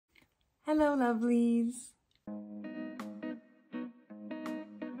Hello, lovelies.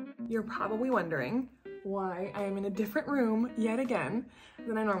 You're probably wondering why I am in a different room yet again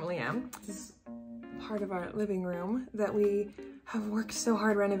than I normally am. This is part of our living room that we have worked so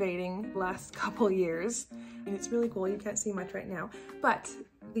hard renovating the last couple years. And it's really cool. You can't see much right now, but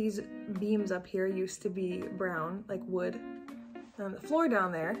these beams up here used to be brown, like wood. And the floor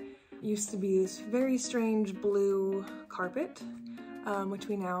down there used to be this very strange blue carpet, which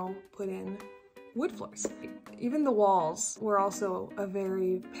we now put in wood floors. Even the walls were also a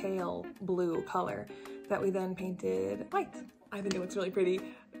very pale blue color that we then painted white. I think it looks really pretty.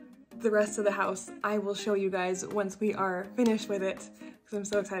 The rest of the house I will show you guys once we are finished with it, because I'm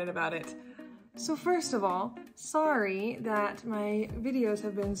so excited about it. So first of all, sorry that my videos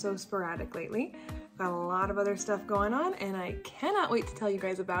have been so sporadic lately. Got a lot of other stuff going on and I cannot wait to tell you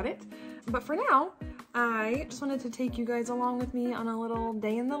guys about it. But for now, I just wanted to take you guys along with me on a little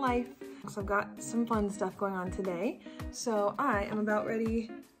day in the life. So I've got some fun stuff going on today. So I am about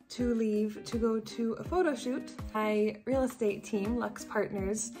ready to leave to go to a photo shoot. My real estate team, Lux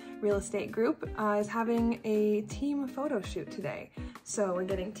Partners Real Estate Group, is having a team photo shoot today. So we're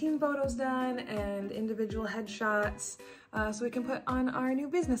getting team photos done and individual headshots so we can put on our new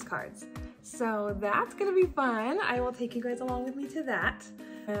business cards. So that's gonna be fun. I will take you guys along with me to that.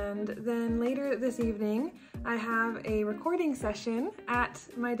 And then later this evening, I have a recording session at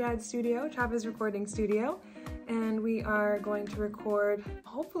my dad's studio, Chava's recording studio. And we are going to record,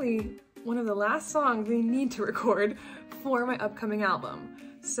 hopefully, one of the last songs we need to record for my upcoming album.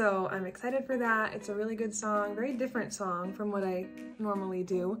 So I'm excited for that. It's a really good song, very different song from what I normally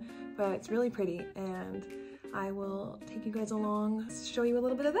do, but it's really pretty, and I will take you guys along, show you a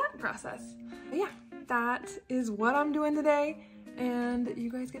little bit of that process. But yeah, that is what I'm doing today, and you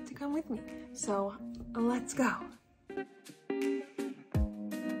guys get to come with me. So let's go.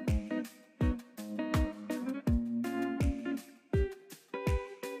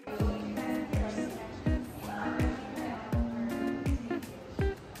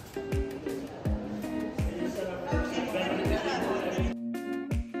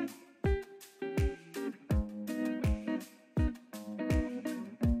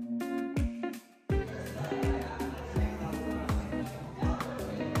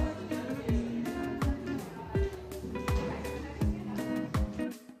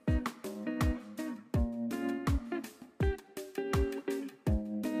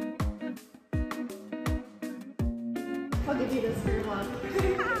 I'll give you this for your vlog.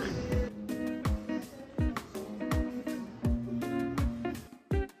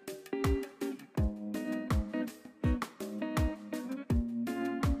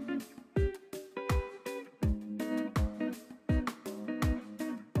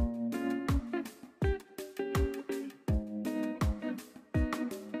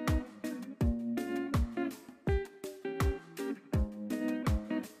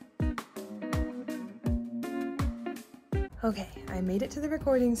 Okay, I made it to the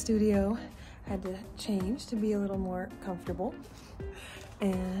recording studio. Had to change to be a little more comfortable.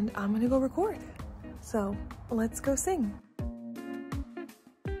 And I'm gonna go record. So let's go sing.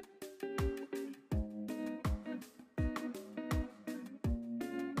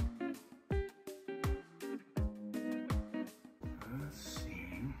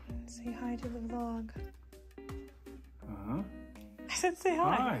 Say hi to the vlog. Huh? I said say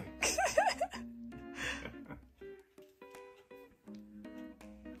hi. Hi.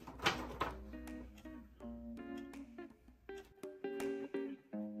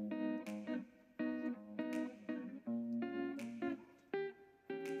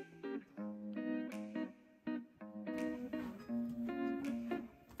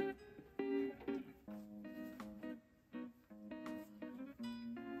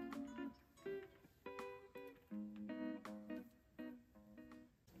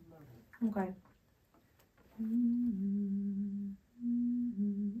 Okay.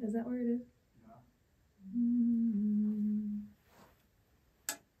 Is that where it is?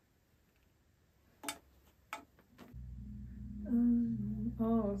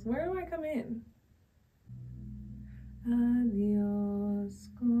 Oh, so where do I come in? Adiós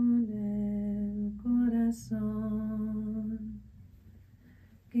con el corazón,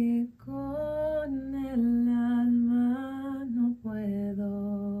 que con el alma no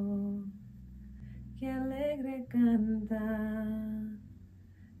puedo, que alegre canta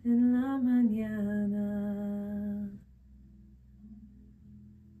en la mañana.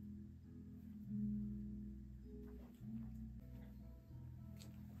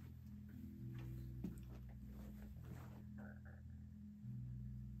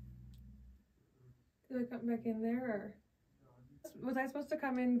 Do I come back in there or? Was I supposed to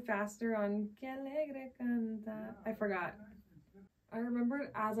come in faster on Que alegre canta? I forgot. I remembered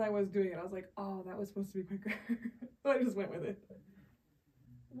as I was doing it. I was like, oh, that was supposed to be quicker. So I just went with it.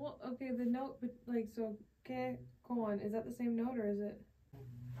 Well, okay, the note, but like, so que con, is that the same note or is it?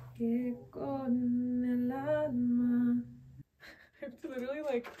 Que con el alma. I have to literally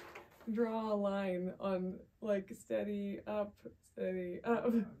like draw a line on like steady up, steady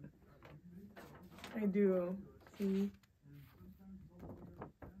up. I do. See?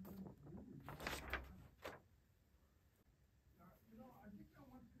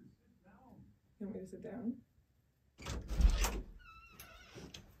 You want me to sit down?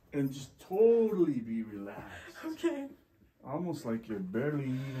 And just totally be relaxed. Okay. Almost like you're barely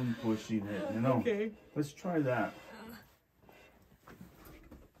even pushing it, you know? Okay. Let's try that.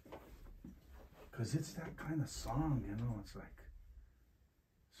 Because it's that kind of song, you know? It's like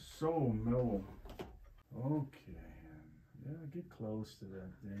so mellow. Okay. Yeah, get close to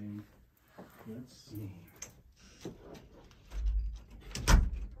that thing. Let's see.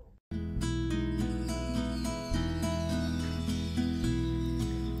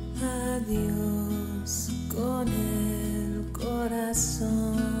 Adiós con el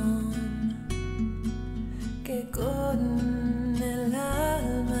corazón, que con el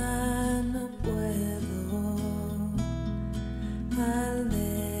alma no puedo. Al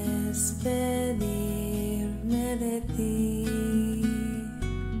despedirme de ti,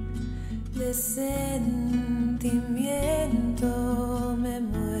 de sentimiento me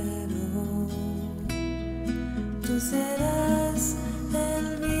muero. Tú serás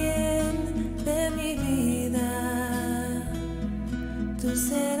el bien de mi vida, tú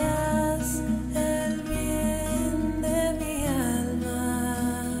serás el bien de mi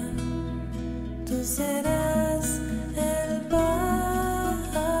alma, tú serás el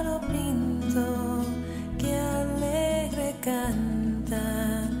pájaro pinto que alegre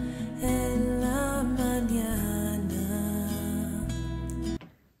canta en la mañana.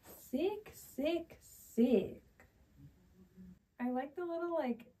 Sick, sick, sick. I like the little,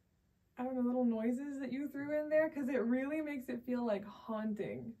 like, I don't know, little noises that you threw in there because it really makes it feel like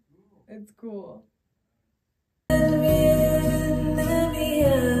haunting. It's cool. El bien de mi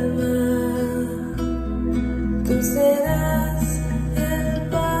alma, tú serás el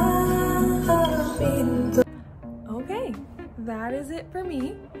pájaro pinto. Okay, that is it for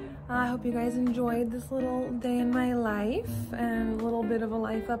me. I hope you guys enjoyed this little day in my life and a little bit of a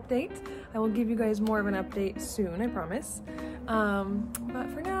life update. I will give you guys more of an update soon, I promise. But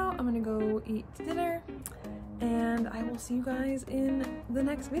for now, I'm gonna go eat dinner and I will see you guys in the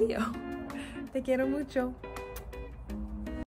next video. Te quiero mucho.